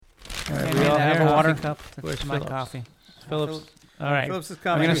right, we we all all have have a water cup. Where's my Phillips? coffee. Phillips. All right. Phillips is I'm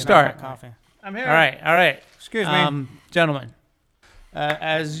coming. going to start. Coffee. I'm here. All right. Excuse me. Gentlemen,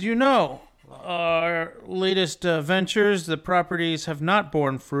 as you know, our latest ventures, the properties have not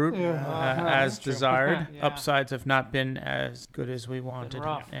borne fruit as desired. Yeah. Upsides have not been as good as we wanted,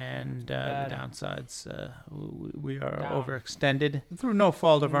 rough. and the Bad. downsides, we are Down. overextended through no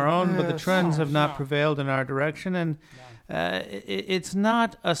fault of our own, but the trends have not No. prevailed in our direction, and it's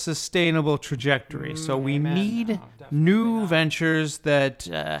not a sustainable trajectory. So we Amen. need No, definitely new not. ventures that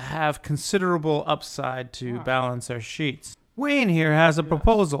have considerable upside to balance our sheets. Wayne here has a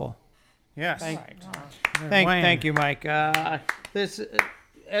proposal. Yes. Right. Thank you, Mike. This,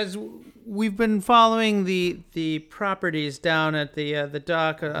 as we've been following the properties down at the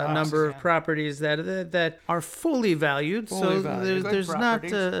dock, a number of yeah. properties that are fully valued. Fully So valued. Good there's not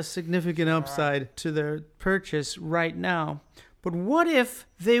properties. a significant upside to their purchase right now. But what if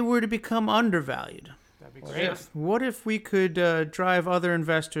they were to become undervalued? That'd be great. What if we could drive other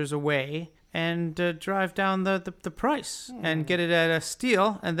investors away and drive down the price and get it at a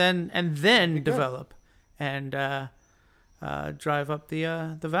steal, and then develop and drive up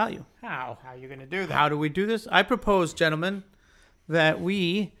the value? How are you going to do that? How do we do this? I propose, gentlemen, that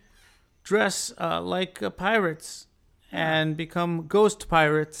we dress like pirates and become ghost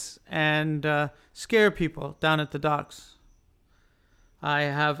pirates and scare people down at the docks. I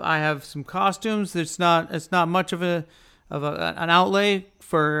have some costumes. It's not much of an outlay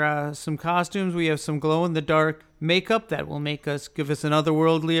for some costumes. We have some glow in the dark makeup that will give us an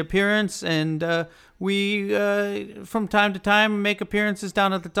otherworldly appearance, and we from time to time make appearances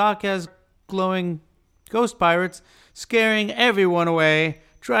down at the dock as glowing ghost pirates, scaring everyone away,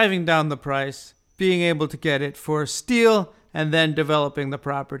 driving down the price, being able to get it for steal, and then developing the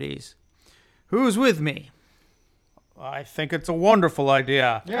properties. Who's with me? I think it's a wonderful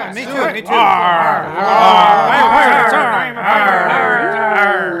idea. Yeah, me do too. it. Me too.